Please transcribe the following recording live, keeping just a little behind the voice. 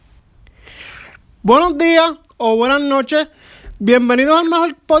Buenos días o buenas noches. Bienvenidos al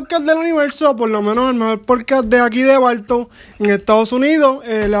mejor podcast del universo, por lo menos el mejor podcast de aquí de Bartow, en Estados Unidos.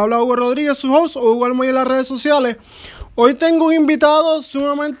 Le habla Hugo Rodríguez, su host, o Hugo Almoy en las redes sociales. Hoy tengo un invitado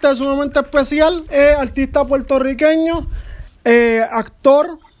sumamente especial, artista puertorriqueño,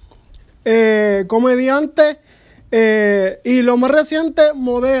 actor, comediante y lo más reciente,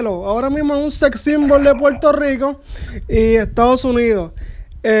 modelo. Ahora mismo es un sex symbol de Puerto Rico y Estados Unidos.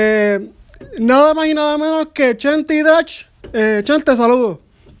 Nada más y nada menos que Chente Ydrach. Chente, saludos.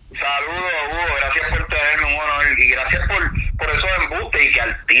 Saludos, Hugo, gracias por tenerme, un honor, y gracias por esos embustes y que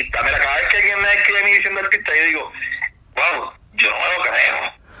artista. Mira, cada vez que alguien me escribe a mí diciendo artista, yo digo, wow, yo no me lo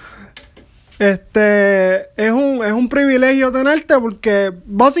creo. Es un privilegio tenerte porque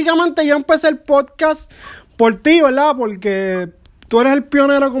básicamente yo empecé el podcast por ti, ¿verdad? Porque tú eres el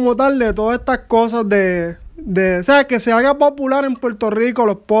pionero como tal de todas estas cosas o sea, que se haga popular en Puerto Rico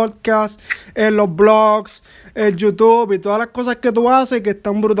los podcasts, los blogs, el YouTube y todas las cosas que tú haces que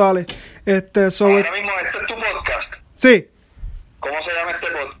están brutales. Ahora mismo este es tu podcast. Sí. ¿Cómo se llama este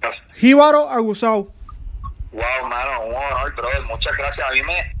podcast? Jíbaro Aguzao. Wow, mano, un honor, brother, muchas gracias. A mí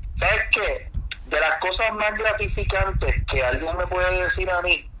 ¿sabes qué? De las cosas más gratificantes que alguien me puede decir a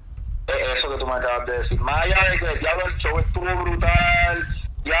mí, es eso que tú me acabas de decir. Más allá de que diablo, el show estuvo brutal,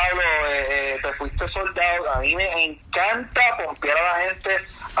 diablo, te fuiste soldado. A mí me encanta pompear a la gente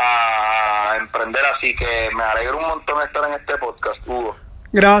a emprender, así que me alegro un montón de estar en este podcast, Hugo.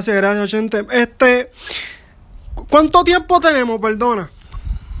 Gracias, Chente. ¿Cuánto tiempo tenemos, perdona?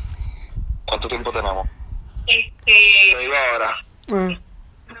 ¿Cuánto tiempo tenemos? Te digo ahora.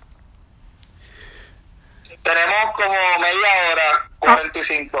 Tenemos como media hora,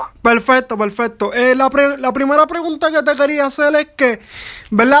 45. Perfecto. La primera pregunta que te quería hacer es que,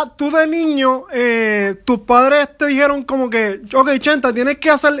 ¿verdad? Tú de niño, tus padres te dijeron como que, ok, Chente, tienes que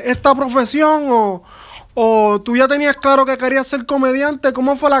hacer esta profesión, o tú ya tenías claro que querías ser comediante.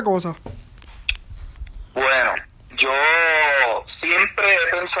 ¿Cómo fue la cosa? Bueno, yo siempre he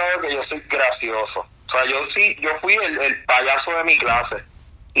pensado que yo soy gracioso. O sea, yo fui el payaso de mi clase.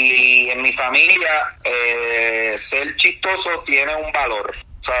 Y en mi familia, ser chistoso tiene un valor.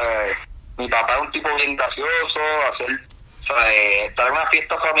 O sea, mi papá es un tipo bien gracioso, estar en una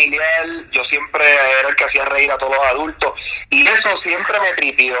fiesta familiar, yo siempre era el que hacía reír a todos los adultos, y eso siempre me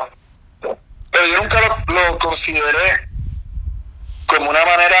tripió. Pero yo nunca lo consideré como una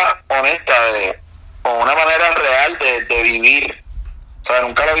manera honesta o una manera real de vivir. O sea,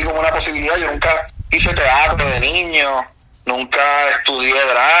 nunca lo vi como una posibilidad. Yo nunca hice teatro de niño, nunca estudié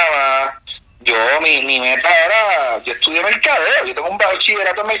drama. Mi meta era, yo estudié mercadeo, yo tengo un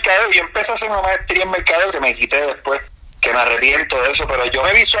bachillerato en mercadeo y yo empecé a hacer una maestría en mercadeo que me quité después, que me arrepiento de eso, pero yo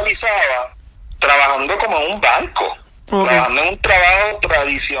me visualizaba trabajando como en un banco, trabajando en un trabajo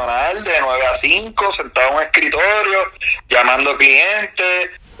tradicional de 9 a 5, sentado en un escritorio, llamando clientes,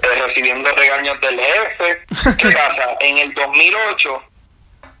 recibiendo regaños del jefe. ¿Qué pasa? En el 2008,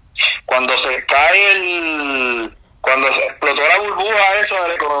 cuando se explotó la burbuja esa de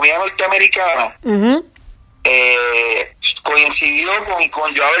la economía norteamericana, coincidió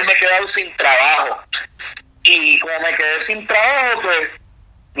con yo haberme quedado sin trabajo. Y como me quedé sin trabajo, pues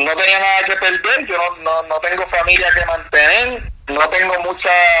no tenía nada que perder. Yo no tengo familia que mantener, no tengo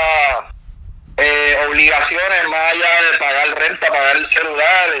muchas obligaciones más allá de pagar renta, pagar el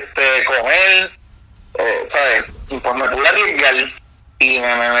celular, comer, ¿sabes? Y pues me pude arriesgar y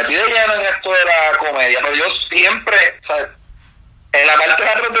me metí de lleno en esto de la comedia. Pero yo siempre, ¿sabes? En la parte de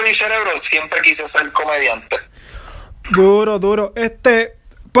atrás de mi cerebro siempre quise ser comediante. Duro.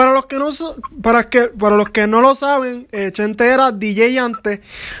 Para los que no lo saben, Chente era DJ antes,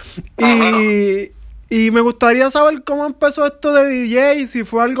 y me gustaría saber cómo empezó esto de DJ, si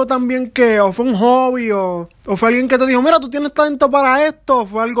fue algo también o fue un hobby, o fue alguien que te dijo, mira, tú tienes talento para esto, o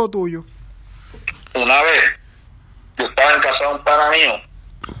fue algo tuyo. Una vez, yo estaba en casa de un pana mío,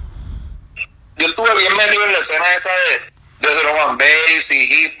 yo estuve bien metido en la escena esa de drum and bass y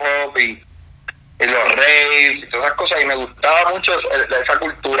hip hop y los raves y todas esas cosas, y me gustaba mucho esa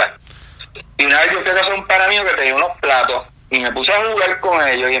cultura. Y una vez yo fui a casa de un pana mío que tenía unos platos y me puse a jugar con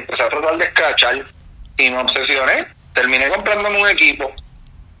ellos y empecé a tratar de escrachar y me obsesioné. Terminé comprándome un equipo.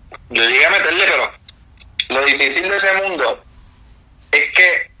 Yo llegué a meterle, pero lo difícil de ese mundo es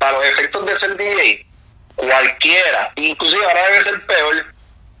que para los efectos de ser DJ, cualquiera, inclusive ahora debe ser peor,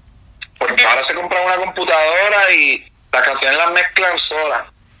 porque ahora se compra una computadora y las canciones las mezclan solas.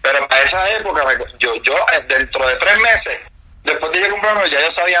 Pero para esa época, yo dentro de 3 meses, después de yo comprarlo, ya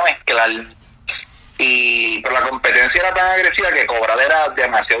yo sabía mezclar. Pero la competencia era tan agresiva que cobrar era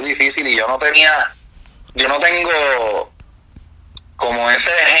demasiado difícil y yo no tengo, como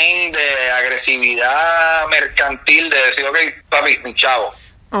ese gen de agresividad mercantil de decir, ok, papi, mi chavo.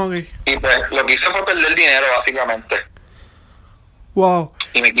 Okay. Y pues lo que hice fue perder dinero, básicamente. Wow.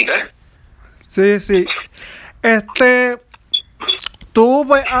 Y me quité. Sí. Tú,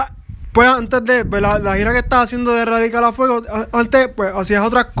 pues antes de la gira que estás haciendo de Radical a Fuego, antes pues hacías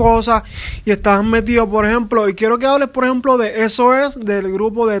otras cosas y estabas metido, por ejemplo, y quiero que hables, por ejemplo, de Eso Es, del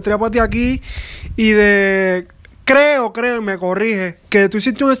grupo de Trépate Aquí, y de, creo, me corrige, que tú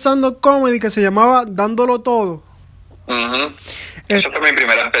hiciste un stand-up comedy que se llamaba Dándolo Todo. Uh-huh. Eso fue mi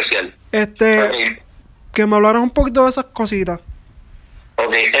primer especial. Okay. Que me hablaras un poquito de esas cositas.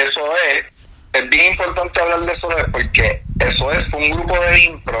 Ok, es bien importante hablar de Eso Es, porque Eso Es fue un grupo de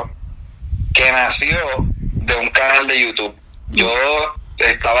impro que nació de un canal de YouTube. Yo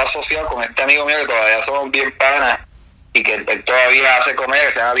estaba asociado con este amigo mío que todavía somos bien panas y que él todavía hace comedia,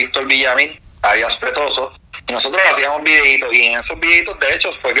 que se llama Víctor Villamil, alias Fetoso, y nosotros hacíamos videitos, y en esos videitos de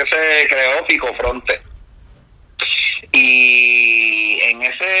hecho fue que se creó Pico Fronte. Y en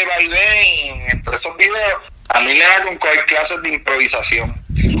ese vaivén, entre esos videos, a mí me da con coger clases de improvisación.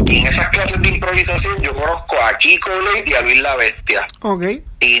 Y en esas clases de improvisación yo conozco a Kiko Blade y a Luis la Bestia. Okay.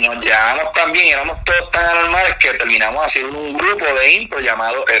 Y nos llevamos tan bien, éramos todos tan anormales que terminamos haciendo un grupo de impro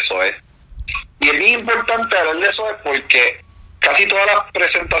llamado Eso Es. Y es bien importante hablar de Eso Es porque casi todas las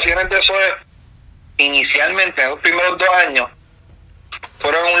presentaciones de Eso Es, inicialmente en los primeros 2 años,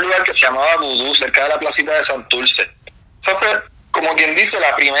 fueron en un lugar que se llamaba Vudú, cerca de la placita de Santurce. Esa fue, como quien dice,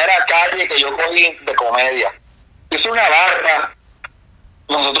 la primera calle que yo cogí de comedia. Es una barra.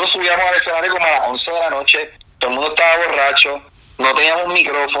 Nosotros subíamos al escenario como a las 11 de la noche, todo el mundo estaba borracho, no teníamos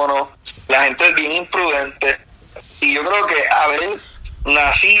micrófono, la gente es bien imprudente, y yo creo que haber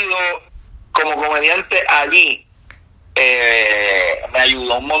nacido como comediante allí me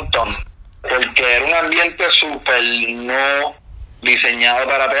ayudó un montón, porque era un ambiente súper no diseñado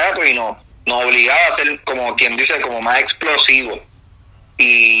para teatro y nos obligaba a ser, como quien dice, como más explosivo.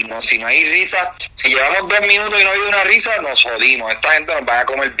 Y si no hay risa, si llevamos 2 minutos y no hay una risa, nos jodimos. Esta gente nos va a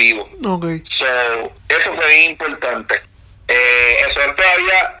comer vivo. Okay. So, eso fue bien importante. Eso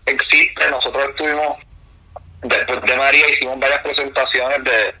todavía existe. Nosotros estuvimos, después de María, hicimos varias presentaciones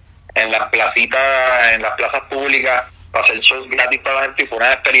en las placitas, en las plazas públicas, para hacer shows gratis para la gente, y fue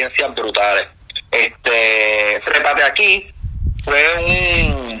una experiencia brutales. Trépate Aquí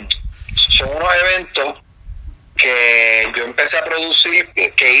son unos eventos que yo empecé a producir,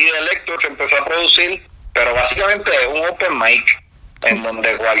 que Ida Electro se empezó a producir, pero básicamente es un open mic en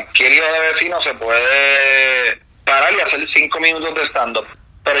donde cualquier hijo de vecino se puede parar y hacer 5 minutos de stand-up.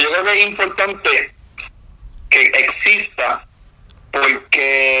 Pero yo creo que es importante que exista,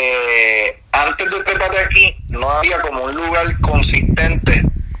 porque antes de Trépate Aquí no había como un lugar consistente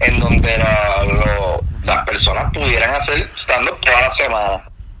en donde las personas pudieran hacer stand-up toda la semana,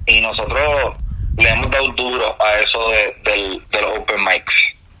 y nosotros le hemos dado duro a eso de los open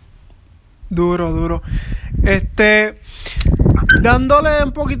mics. Duro. Dándole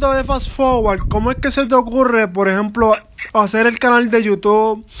un poquito de fast forward, ¿cómo es que se te ocurre, por ejemplo, hacer el canal de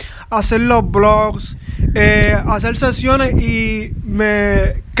YouTube, hacer los blogs, hacer sesiones? Y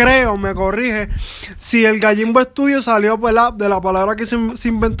me corrige, si el Gallimbo Studio salió pues, de la palabra que se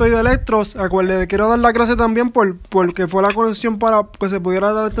inventó y de Electros, acuérdate, quiero dar la gracia también porque fue la conexión para que se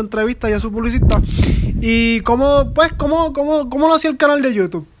pudiera dar esta entrevista y a su publicista. Y cómo lo hacía el canal de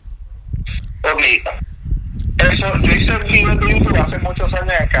YouTube. Ok, yo hice el video de YouTube hace muchos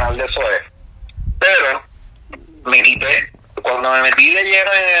años en el canal de Eso Es, pero me quité. Cuando me metí de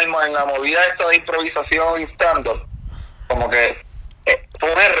lleno en la movida esta de improvisación y stand-up, como que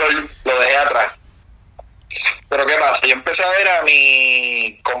fue un error, lo dejé atrás. Pero ¿qué pasa? Yo empecé a ver a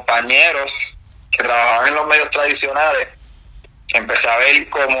mis compañeros que trabajaban en los medios tradicionales, empecé a ver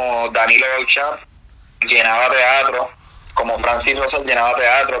como Danilo Beauchamp llenaba teatro, como Francis Rosas llenaba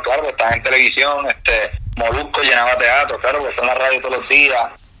teatro, claro, que estaba en televisión, Molusco llenaba teatro, claro, que está en la radio todos los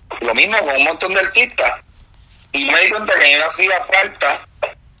días. Lo mismo con un montón de artistas. Y me di cuenta que a mí me hacía falta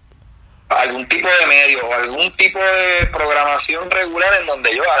algún tipo de medio o algún tipo de programación regular en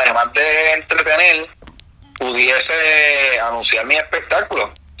donde yo, además de entretener, pudiese anunciar mi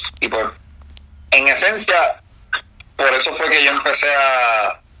espectáculo. Y pues, en esencia, por eso fue que yo empecé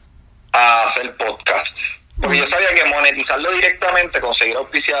a hacer podcasts. Porque yo sabía que monetizarlo directamente, conseguir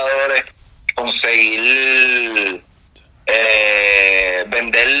auspiciadores, conseguir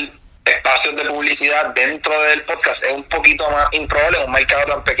vender espacios de publicidad dentro del podcast es un poquito más improbable en un mercado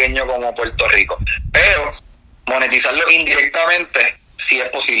tan pequeño como Puerto Rico. Pero monetizarlo indirectamente sí es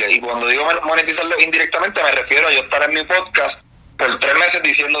posible. Y cuando digo monetizarlo indirectamente me refiero a yo estar en mi podcast por 3 meses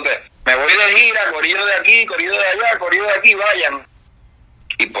diciéndote, me voy de gira, corillo de aquí, corillo de allá, corillo de aquí, vayan.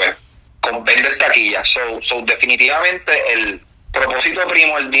 vendes taquilla. So definitivamente el propósito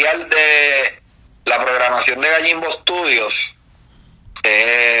primordial de la programación de Gallimbo Studios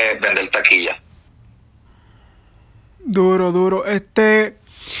es vender taquilla. Duro.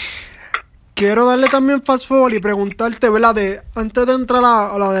 Quiero darle también fast forward y preguntarte, ¿verdad? Antes de entrar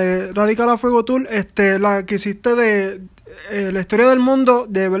a la de Radical a Fuego Tour, la que hiciste de la historia del mundo,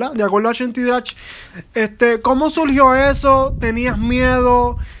 ¿verdad? De acuerdo a Chente Ydrach, ¿cómo surgió eso? ¿Tenías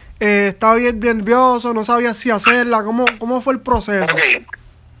miedo? ¿Estabas bien nervioso? ¿No sabías si hacerla? ¿Cómo fue el proceso? Ok, es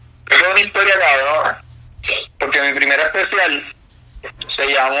una historia cabrona, porque mi primer especial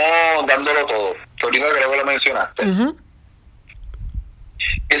se llamó Dándolo Todo, que ahorita creo que lo mencionaste. Uh-huh.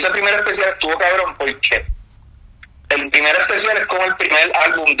 Ese primer especial estuvo cabrón porque el primer especial es como el primer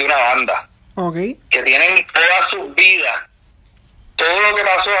álbum de una banda. Okay. Que tienen toda su vida, todo lo que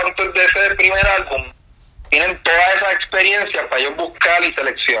pasó antes de ese primer álbum, tienen toda esa experiencia para ellos buscar y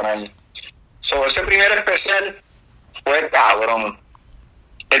seleccionar. Ese primer especial fue cabrón.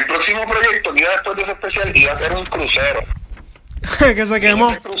 El próximo proyecto que iba después de ese especial iba a ser un crucero. Que se quemó.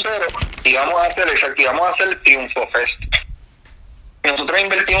 En ese crucero íbamos a hacer el Triunfo Fest. Y nosotros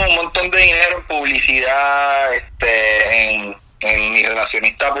invertimos un montón de dinero en publicidad, en mi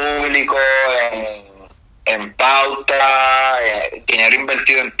relacionista público, en pauta, dinero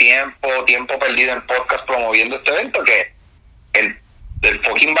invertido en tiempo perdido en podcast promoviendo este evento, que el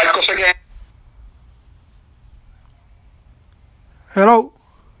fucking barco se quedó.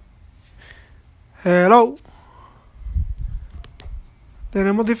 Hello.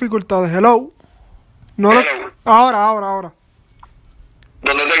 Tenemos dificultades. Hello. No. Hello. Ahora.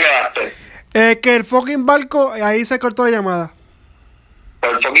 ¿Dónde te quedaste? Que el fucking barco, ahí se cortó la llamada.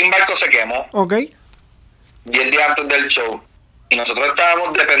 Pues el fucking barco se quemó. Ok. 10 días antes del show. Y nosotros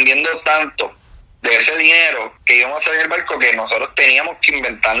estábamos dependiendo tanto de ese dinero que íbamos a hacer en el barco que nosotros teníamos que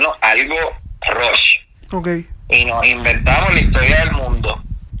inventarnos algo rush. Ok. Y nos inventamos la historia del mundo.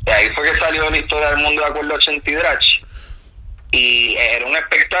 Y ahí fue que salió la historia del mundo de acuerdo a Chente Ydrach. Y era un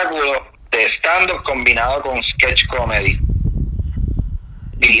espectáculo de stand-up combinado con sketch comedy.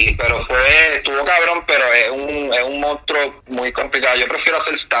 Pero estuvo cabrón, pero es un monstruo muy complicado. Yo prefiero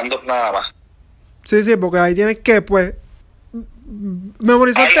hacer stand-up nada más. Sí, porque ahí tienes que, pues,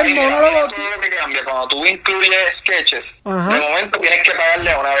 memorizarte el monólogo. Todo lo que cambia. Cuando tú incluyes sketches, ajá, de momento tienes que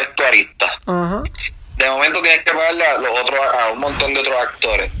pagarle a una vestuarista. Ajá. De momento tienes que pagarle a un montón de otros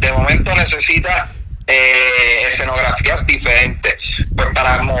actores. De momento necesitas escenografías diferentes. Pues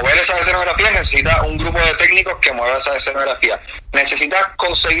para mover esa escenografía necesitas un grupo de técnicos que mueva esa escenografía. Necesitas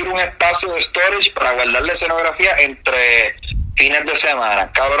conseguir un espacio de storage para guardar la escenografía entre fines de semana.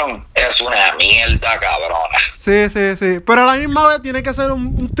 Cabrón, es una mierda cabrona. Sí. Pero a la misma vez tiene que ser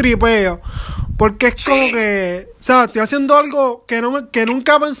un tripeo. Porque es como que, o sea, estoy haciendo algo que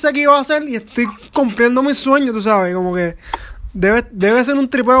nunca pensé que iba a hacer y estoy cumpliendo mis sueños, tú sabes, como que debe ser un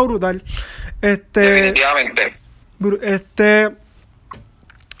tripeo brutal. Definitivamente.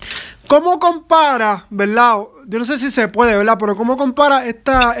 ¿Cómo compara, verdad? Yo no sé si se puede, ¿verdad? Pero ¿cómo compara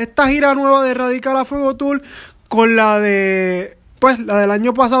esta gira nueva de Radical a Fuego Tour con la de, pues, la del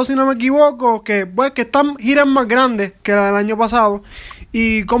año pasado, si no me equivoco, que están giras más grandes que la del año pasado?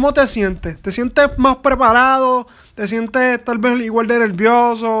 ¿Y cómo te sientes? ¿Te sientes más preparado? ¿Te sientes tal vez igual de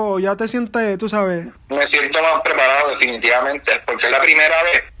nervioso? ¿O ya te sientes, tú sabes? Me siento más preparado definitivamente, porque es la primera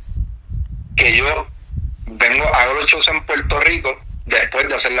vez que yo hago los shows en Puerto Rico después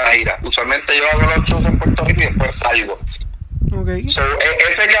de hacer la gira. Usualmente yo hago los shows en Puerto Rico y después salgo. Okay.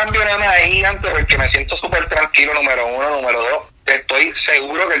 Ese cambio nada más es gigante porque me siento súper tranquilo, número uno. Número dos, estoy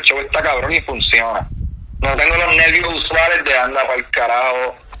seguro que el show está cabrón y funciona. No tengo los nervios usuales de anda para el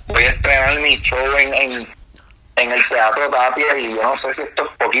carajo. Voy a estrenar mi show en el Teatro Tapia y yo no sé si esto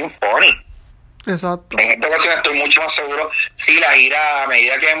es fucking funny. Exacto. En esta ocasión estoy mucho más seguro. Sí, la gira, a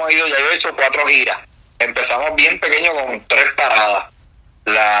medida que hemos ido, ya yo he hecho 4 giras. Empezamos bien pequeño con 3 paradas.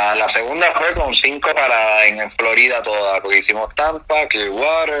 La segunda fue con 5 paradas en Florida toda, porque hicimos Tampa,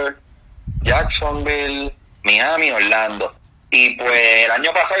 Clearwater, Jacksonville, Miami, Orlando. Y pues el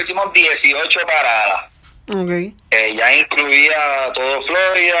año pasado hicimos 18 paradas. Okay. Ya incluía todo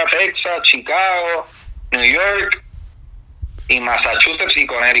Florida, Texas, Chicago, New York y Massachusetts y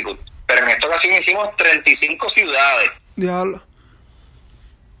Connecticut. Pero en esta ocasión hicimos 35 ciudades. Diablo.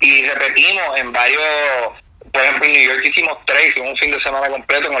 Y repetimos en varios, por ejemplo en New York hicimos 3, hicimos un fin de semana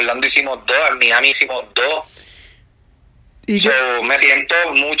completo, en Orlando hicimos 2, en Miami hicimos 2. Me siento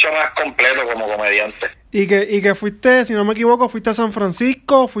mucho más completo como comediante. Y que fuiste, si no me equivoco, fuiste a San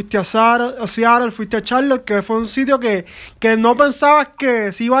Francisco, fuiste a Seattle, fuiste a Charlotte, que fue un sitio que no pensabas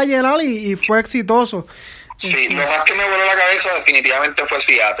que se iba a llenar y fue exitoso. Sí, lo más que me voló la cabeza definitivamente fue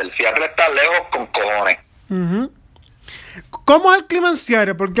Seattle. Seattle está lejos con cojones. Uh-huh. ¿Cómo es el clima en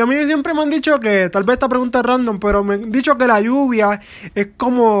Seattle? Porque a mí siempre me han dicho que, tal vez esta pregunta es random, pero me han dicho que la lluvia es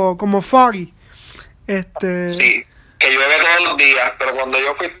como foggy. Sí, que llueve todos los días, pero cuando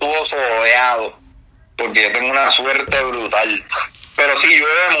yo fui estuvo soleado, porque yo tengo una suerte brutal. Pero sí,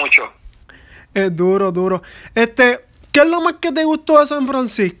 llueve mucho. Es duro. ¿Qué es lo más que te gustó de San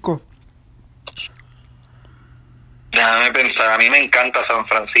Francisco? Déjame pensar, a mí me encanta San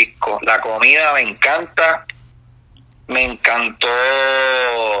Francisco. La comida me encanta. Me encantaron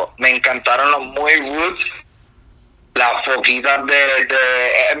los muy woods, las foquitas en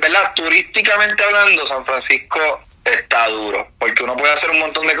verdad, turísticamente hablando, San Francisco está duro, porque uno puede hacer un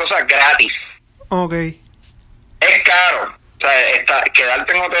montón de cosas gratis. Ok. Es caro, o sea,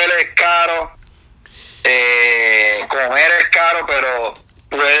 quedarte en hoteles es caro, comer es caro, pero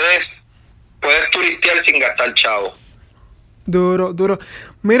puedes turistear sin gastar chavo. Duro.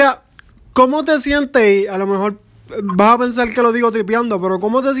 Mira, ¿cómo te sientes? Y a lo mejor vas a pensar que lo digo tripeando, pero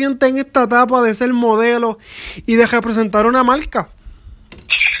 ¿cómo te sientes en esta etapa de ser modelo y de representar una marca?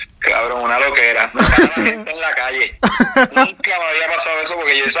 Cabrón, una loquera. Me para la gente en la calle. Nunca me había pasado eso,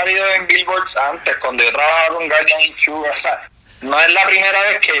 porque yo he salido en billboards antes, cuando yo trabajaba con Guardian y Sugar. O sea, no es la primera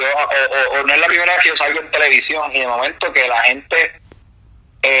vez que yo, o no es la primera vez que yo salgo en televisión, y de momento que la gente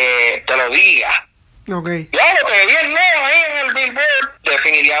te lo diga. Ok. Claro, te ve bien, no, ahí en el billboard.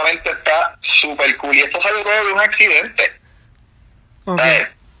 Definitivamente está súper cool. Y esto salió todo de un accidente. Okay.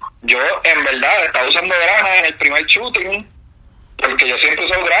 Yo, en verdad, estaba usando grana en el primer shooting, porque yo siempre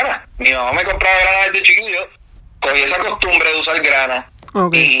uso grana. Mi mamá me compraba grana desde chiquillo. Cogí esa costumbre de usar grana.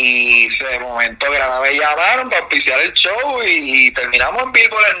 Okay. Y de momento grana me llamaron para auspiciar el show y terminamos en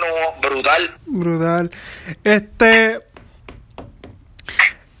billboard en nuevo. Brutal.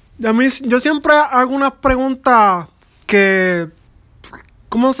 Yo siempre hago unas preguntas que,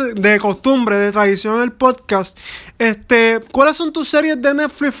 de costumbre, de tradición en el podcast. ¿Cuáles son tus series de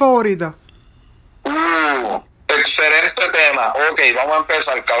Netflix favoritas? Excelente tema. Ok, vamos a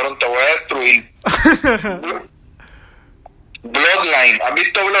empezar, cabrón, te voy a destruir. Bloodline, ¿has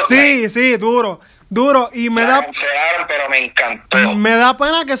visto Bloodline? Sí, duro. Y me da... cancelaron, pero me encantó. Me da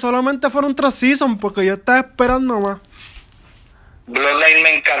pena que solamente fueron 3 seasons, porque yo estaba esperando más. Bloodline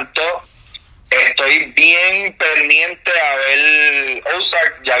me encantó. Estoy bien pendiente a ver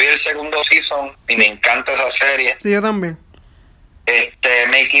Ozark. Ya vi el segundo season y me encanta esa serie. Sí, yo también.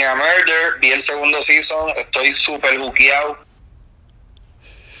 Making a Murder, vi el segundo season. Estoy súper juqueado.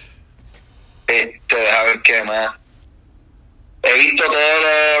 A ver qué más. He visto todo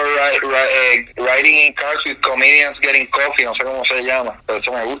Riding in Cars with Comedians Getting Coffee. No sé cómo se llama, pero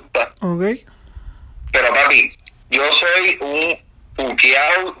eso me gusta. Ok. Pero papi, yo soy un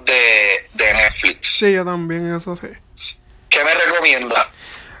buqueado de Netflix. Sí, yo también, eso sí. ¿Qué me recomiendas?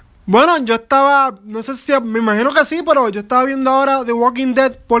 Bueno, yo estaba, no sé si, me imagino que sí, pero yo estaba viendo ahora The Walking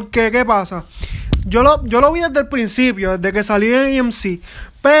Dead, porque, ¿qué pasa? Yo lo vi desde el principio, desde que salí en AMC,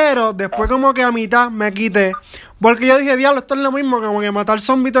 pero después como que a mitad me quité, porque yo dije, diablo, esto es lo mismo, como que matar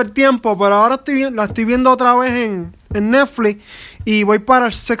zombies todo el tiempo, pero ahora la estoy viendo otra vez en Netflix, y voy para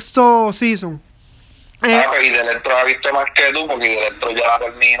el 6th season. Pues Idelectro ha visto más que tú, porque Idelectro ya la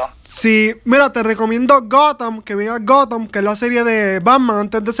terminó. Sí, mira, te recomiendo Gotham, que veas Gotham, que es la serie de Batman,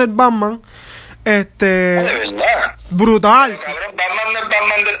 antes de ser Batman. De verdad. Brutal. Pero, cabrón, Batman no es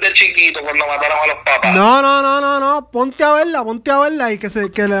Batman desde chiquito, cuando mataron a los papás. No, ponte a verla y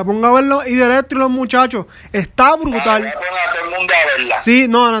que le ponga a verlo y Idelectro y los muchachos. Está brutal. Voy a poner a todo el mundo a verla. Sí,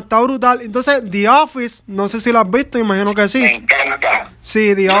 no, está brutal. Entonces, The Office, no sé si lo has visto, imagino que sí. Me encanta.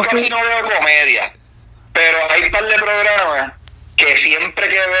 Sí, The Office. Yo casi no veo comedia, pero hay un par de programas que siempre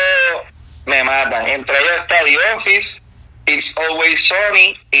que veo me matan. Entre ellos está The Office, It's Always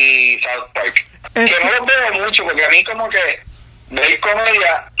Sunny y South Park. Que no los veo mucho, porque a mí como que ver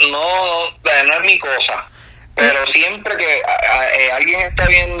comedia no es mi cosa. Pero siempre que alguien está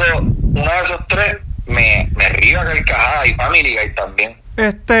viendo uno de esos tres, me río a carcajadas. Y Family Guy también.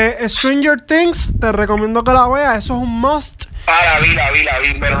 Stranger Things, te recomiendo que la veas, eso es un must. La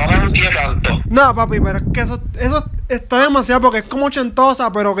vi, pero no me gustó tanto. No, papi, pero es que eso está demasiado, porque es como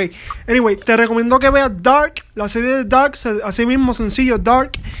ochentosa, pero ok. Anyway, te recomiendo que veas Dark, la serie de Dark, así mismo sencillo,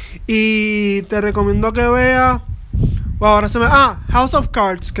 Dark. Y te recomiendo que veas... Wow, ahora House of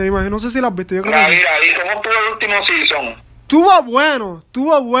Cards, que imagino, no sé si la has visto. Yo creo La vi, ¿cómo estuvo el último season? Estuvo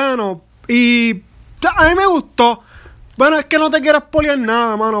bueno. Y a mí me gustó. Bueno, es que no te quiero spoilear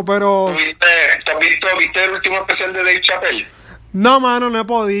nada, mano, pero... ¿Viste el último especial de Dave Chappelle? No, mano, no he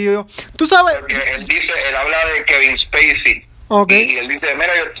podido. Tú sabes... Porque él habla de Kevin Spacey. Y él dice,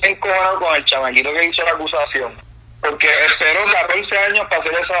 mira, yo estoy encojonado con el chamaquito que hizo la acusación, porque esperó 14 años para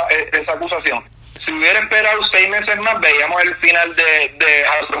hacer esa acusación. Si hubiera esperado 6 meses más, veíamos el final de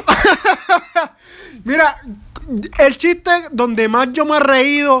House of Cards. Mira, el chiste donde más yo me he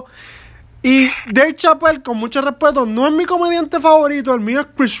reído, y Dave Chappelle, con mucho respeto, no es mi comediante favorito, el mío es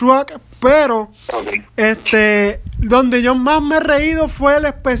Chris Rock, pero donde yo más me he reído fue el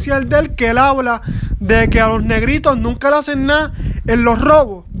especial de él, que él habla de que a los negritos nunca le hacen nada en los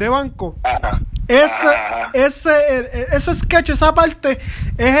robos de banco. Ese sketch, esa parte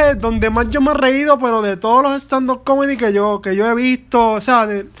es donde más yo me he reído, pero de todos los stand-up comedy que yo he visto, o sea,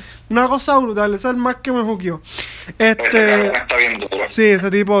 de una cosa brutal, ese es el más que me juqueó. Ese está bien duro. Sí, ese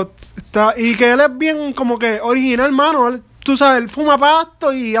tipo está, y que él es bien como que original, mano. Él, tú sabes, él fuma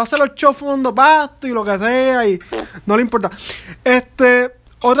pasto y hace los shows fumando pasto y lo que sea, y no le importa.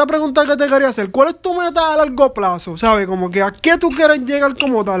 Otra pregunta que te quería hacer, ¿cuál es tu meta a largo plazo? ¿Sabes? Como que ¿a qué tú quieres llegar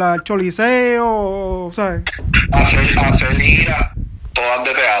como tal? ¿Al choliseo? ¿Sabes? Hacer giras todas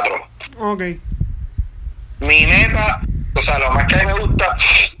de teatro. Ok. Mi meta, o sea, lo más que a mí me gusta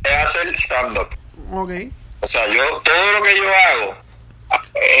es hacer stand-up. Ok. O sea, todo lo que yo hago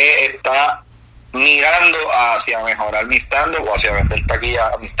está mirando hacia mejorar mi stand-up, o hacia vender taquilla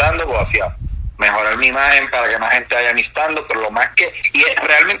a mi stand-up, o hacia mejorar mi imagen para que más gente vaya a mi stand-up, pero lo más que... Y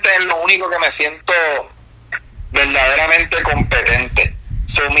realmente es lo único que me siento verdaderamente competente.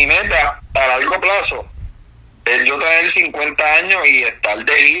 Mi meta a largo plazo es yo tener 50 años y estar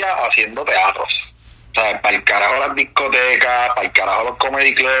de gira haciendo teatros. O sea, para el carajo las discotecas, para el carajo los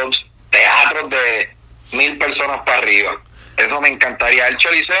comedy clubs, teatros de 1,000 personas para arriba. Eso me encantaría. El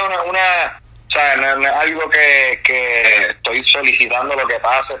choliseo no es o sea, no es algo que estoy solicitando lo que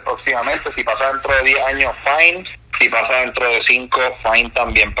pase próximamente. Si pasa dentro de 10 años, fine. Si pasa dentro de 5, fine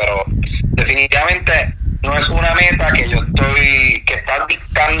también. Pero definitivamente no es una meta que que está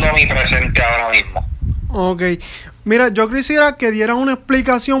dictando mi presente ahora mismo. Ok. Mira, yo quisiera que dieras una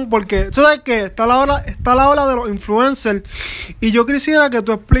explicación, porque ¿sabes qué? Está la ola de los influencers, y yo quisiera que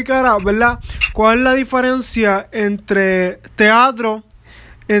tú explicaras, ¿verdad?, cuál es la diferencia entre teatro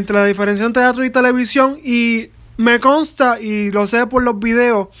y televisión. Y me consta, y lo sé por los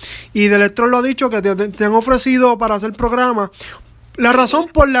videos, y del Electro lo ha dicho, que te han ofrecido para hacer programas. La razón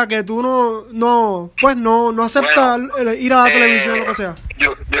por la que tú no aceptas ir a la televisión o lo que sea.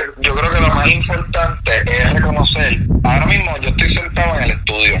 Yo creo que lo más importante es reconocer. Ahora mismo yo estoy sentado en el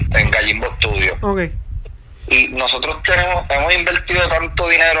estudio, en Gallimbo Studio. Okay. Y nosotros hemos invertido tanto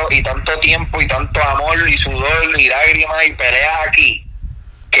dinero y tanto tiempo y tanto amor y sudor y lágrimas y peleas aquí,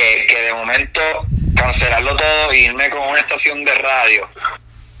 que de momento cancelarlo todo e irme con una estación de radio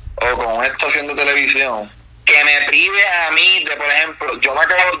o con una estación de televisión que me prive a mí de, por ejemplo, yo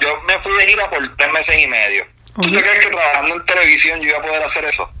me fui de gira por 3 meses y medio. ¿Tú te crees que trabajando en televisión yo iba a poder hacer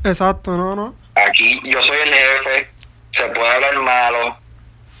eso? Exacto, no. Aquí yo soy el jefe, se puede hablar malo,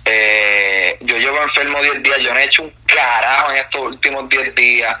 yo llevo enfermo 10 días, yo no he hecho un carajo en estos últimos 10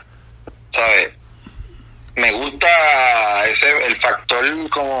 días, ¿sabes? Me gusta el factor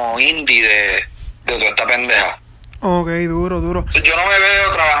como indie de toda esta pendeja. Ok, duro. O sea, yo no me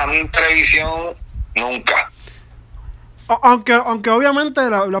veo trabajando en televisión nunca. Aunque obviamente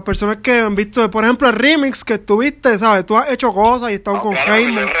las personas que han visto, por ejemplo, el remix que estuviste, ¿sabes? Tú has hecho cosas y estado con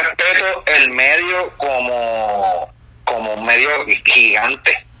Facebook. Yo respeto el medio como un medio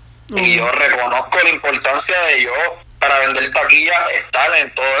gigante. Y yo reconozco la importancia de yo, para vender taquilla, estar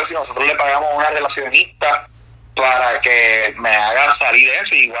en todo eso, y nosotros le pagamos a una relacionista para que me hagan salir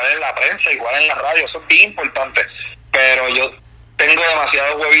eso, igual en la prensa, igual en la radio, eso es bien importante. Pero yo tengo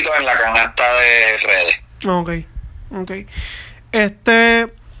demasiados huevitos en la canasta de redes. Ok.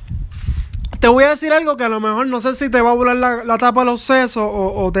 Te voy a decir algo que a lo mejor no sé si te va a volar la tapa de los sesos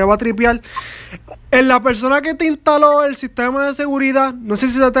o te va a tripear. En la persona que te instaló el sistema de seguridad, no sé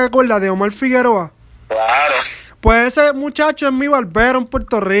si te acuerdas de Omar Figueroa. Claro. Pues ese muchacho es mi barbero en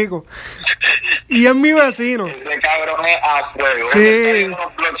Puerto Rico. Y es mi vecino. Ese cabrón es a fuego. Sí. Está viendo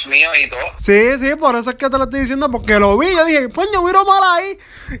unos blogs míos y todo. Sí, por eso es que te lo estoy diciendo, porque lo vi. Yo dije, coño, miro mal ahí.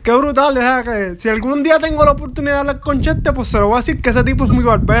 Qué brutal. Deja que si algún día tengo la oportunidad de hablar con Chente, pues se lo voy a decir, que ese tipo es mi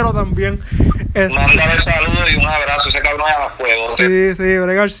barbero también. Mándale saludos y un abrazo. Ese cabrón es a fuego. Sí,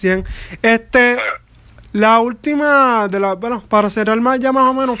 bregar 100. La última, bueno, para cerrar ya más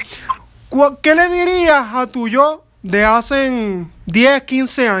o menos, ¿qué le dirías a tu yo de hace 10,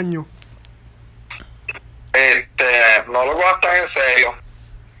 15 años? No lo cojas tan en serio.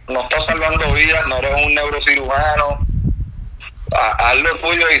 No estás salvando vidas, no eres un neurocirujano. Haz lo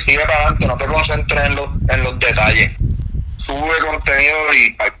tuyo y sigue para adelante. No te concentres en los detalles. Sube contenido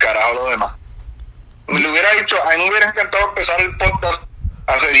y al carajo lo demás. Me lo hubiera dicho, a mí me hubiera encantado empezar el podcast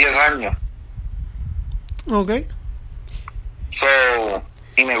hace 10 años. Ok.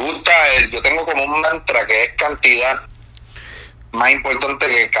 Y me gusta yo tengo como un mantra que es cantidad más importante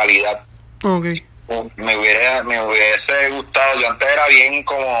que calidad. Ok. Me hubiese gustado, yo antes era bien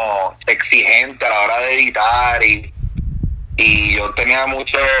como exigente a la hora de editar y yo tenía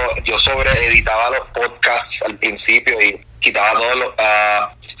yo editaba los podcasts al principio y quitaba todos los,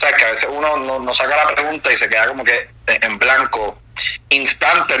 sabes que a veces uno no saca la pregunta y se queda como que en blanco,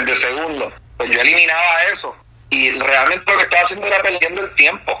 instantes de segundos, pues yo eliminaba eso y realmente lo que estaba haciendo era perdiendo el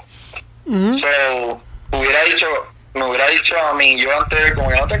tiempo. Uh-huh. Me hubiera dicho a mí, yo antes, como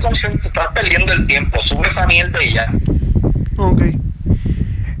que no te concentres, estás perdiendo el tiempo, sube esa mierda y ya. Ok.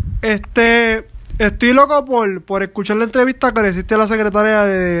 Estoy loco por escuchar la entrevista que le hiciste a la secretaria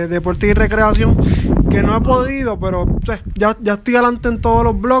de Deportes y Recreación, que no he podido, pero ya estoy adelante en todos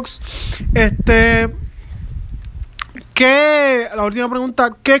los blogs. La última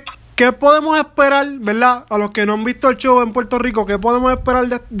pregunta, ¿qué podemos esperar, verdad? A los que no han visto el show en Puerto Rico, ¿qué podemos esperar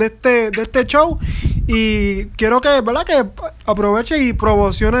de este show? Y quiero que, ¿verdad? Que aproveche y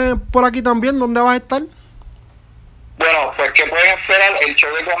promocione por aquí también dónde vas a estar. Bueno, pues que puedes esperar el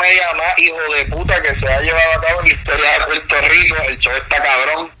show de comedia más hijo de puta que se ha llevado a cabo en la historia de Puerto Rico. El show está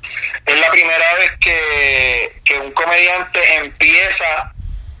cabrón. Es la primera vez que un comediante empieza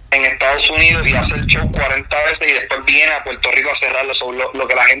en Estados Unidos y hace el show 40 veces y después viene a Puerto Rico a cerrarlo. Lo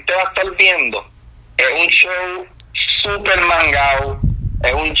que la gente va a estar viendo es un show súper mangado,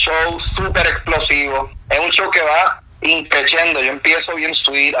 es un show súper explosivo, es un show que va increciendo. Yo empiezo bien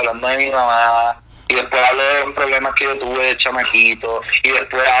sweet hablando de mi mamá y después hablo de los problemas que yo tuve de chamaquito y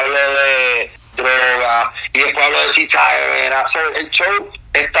después hablo de droga y después hablo de chichadera. El show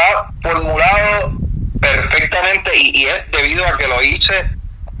está formulado perfectamente y es debido a que lo hice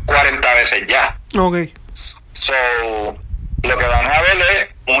 40 veces ya. Ok. Lo que van a ver es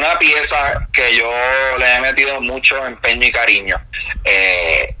una pieza que yo le he metido mucho empeño y cariño,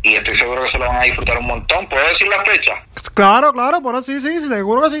 y estoy seguro que se lo van a disfrutar un montón. ¿Puedo decir la fecha? Claro, pero sí,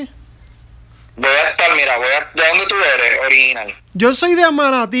 seguro que sí. Voy a estar, ¿de dónde tú eres, original? Yo soy de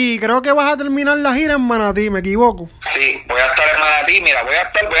Manatí, creo que vas a terminar la gira en Manatí, ¿me equivoco? Sí, voy a estar en Manatí, voy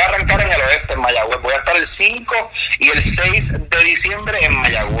a arrancar en el oeste, en Mayagüez, voy a estar el 5 y el 6 de diciembre en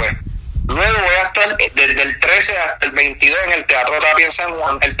Mayagüez. Luego voy a estar desde el 13 hasta el 22 en el Teatro Tapia en San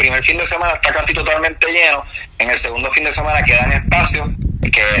Juan. El primer fin de semana está casi totalmente lleno. En el segundo fin de semana quedan espacios,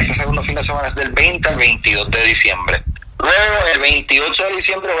 que ese segundo fin de semana es del 20 al 22 de diciembre. Luego, el 28 de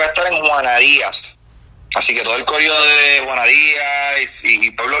diciembre voy a estar en Juana Díaz. Así que todo el corrido de Juana Díaz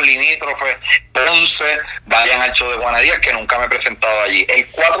y pueblos limítrofes, Ponce, vayan al show de Juana Díaz, que nunca me he presentado allí. El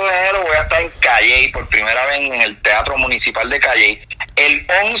 4 de enero voy a estar en Calley, por primera vez en el Teatro Municipal de Calley. El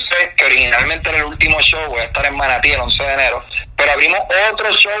 11, que originalmente era el último show, voy a estar en Manatí el 11 de enero. Pero abrimos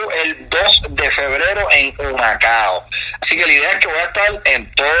otro show el 2 de febrero en Humacao. Así que la idea es que voy a estar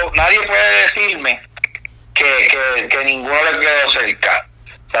en todo. Nadie puede decirme que ninguno le quedó cerca. O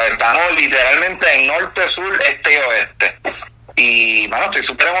sea, estamos literalmente en norte, sur, este y oeste. Y, mano, estoy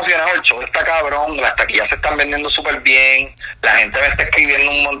súper emocionado. El show está cabrón. Las taquillas se están vendiendo súper bien. La gente me está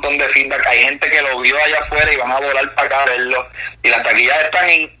escribiendo un montón de feedback. Hay gente que lo vio allá afuera y van a volar para acá a verlo. Y las taquillas están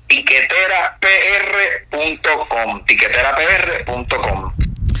en tiqueterapr.com.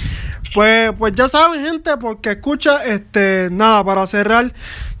 Pues ya saben, gente, porque escucha, nada, para cerrar,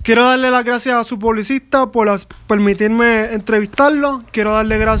 quiero darle las gracias a su publicista por permitirme entrevistarlo. Quiero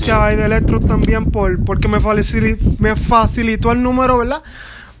darle gracias a Ed Electro también porque me facilitó el número, ¿verdad?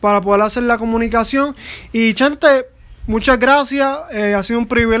 Para poder hacer la comunicación. Y Chente, muchas gracias. Ha sido un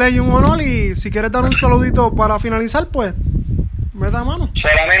privilegio y un honor. Y si quieres dar un saludito para finalizar, pues me da mano.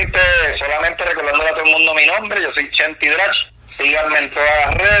 Solamente recordándole a todo el mundo mi nombre. Yo soy Chente Ydrach. Síganme en todas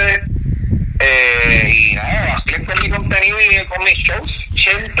las redes. Y nada, vacilen con mi contenido y con mis shows.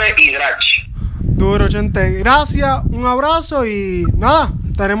 Chente Ydrach. Duro, Chente. Gracias, un abrazo y nada,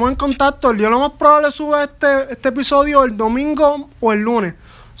 estaremos en contacto. Yo lo más probable suba este episodio el domingo o el lunes.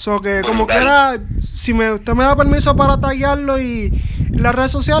 Que como quiera, si usted me da permiso para taggearlo y en las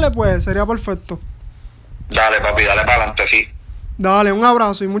redes sociales, pues sería perfecto. Dale, papi, dale para adelante, sí. Dale, un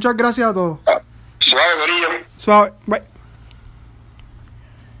abrazo y muchas gracias a todos. Suave, gorillo. Suave, bye.